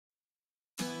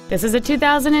This is a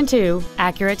 2002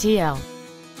 ACURA TL.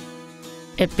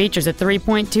 It features a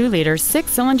 3.2-liter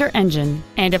six-cylinder engine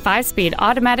and a 5-speed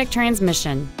automatic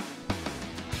transmission.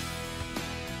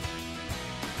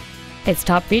 Its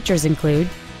top features include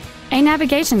a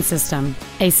navigation system,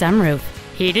 a sunroof,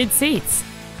 heated seats,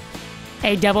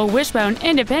 a double wishbone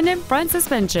independent front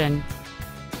suspension,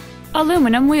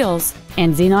 aluminum wheels,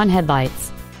 and xenon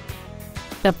headlights.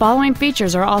 The following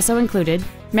features are also included: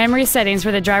 memory settings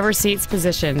for the driver's seat's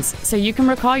positions, so you can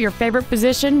recall your favorite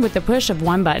position with the push of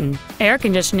one button, air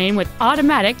conditioning with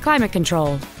automatic climate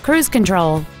control, cruise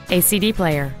control, a CD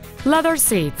player, leather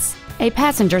seats, a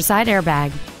passenger side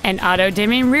airbag, an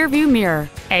auto-dimming rearview mirror,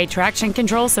 a traction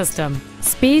control system,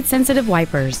 speed-sensitive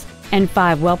wipers, and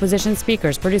 5 well-positioned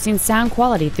speakers producing sound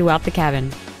quality throughout the cabin.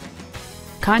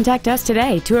 Contact us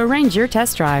today to arrange your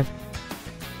test drive.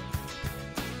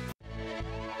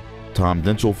 Tom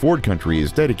Denchel Ford Country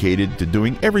is dedicated to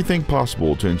doing everything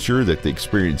possible to ensure that the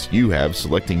experience you have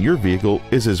selecting your vehicle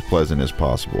is as pleasant as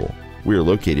possible. We are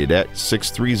located at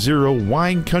 630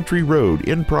 Wine Country Road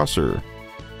in Prosser.